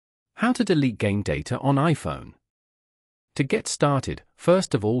How to delete game data on iPhone. To get started,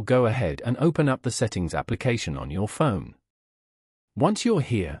 first of all go ahead and open up the Settings application on your phone. Once you're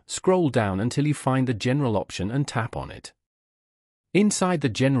here, scroll down until you find the General option and tap on it. Inside the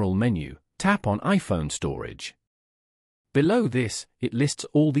General menu, tap on iPhone Storage. Below this, it lists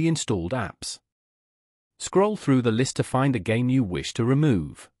all the installed apps. Scroll through the list to find the game you wish to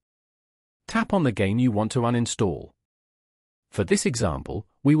remove. Tap on the game you want to uninstall. For this example,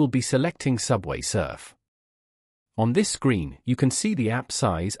 we will be selecting Subway Surf. On this screen, you can see the app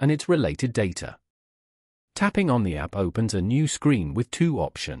size and its related data. Tapping on the app opens a new screen with two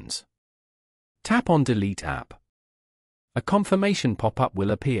options. Tap on Delete App. A confirmation pop-up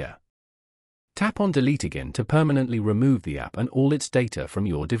will appear. Tap on Delete again to permanently remove the app and all its data from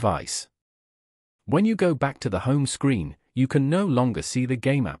your device. When you go back to the home screen, you can no longer see the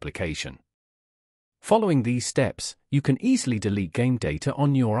game application. Following these steps, you can easily delete game data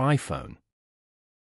on your iPhone.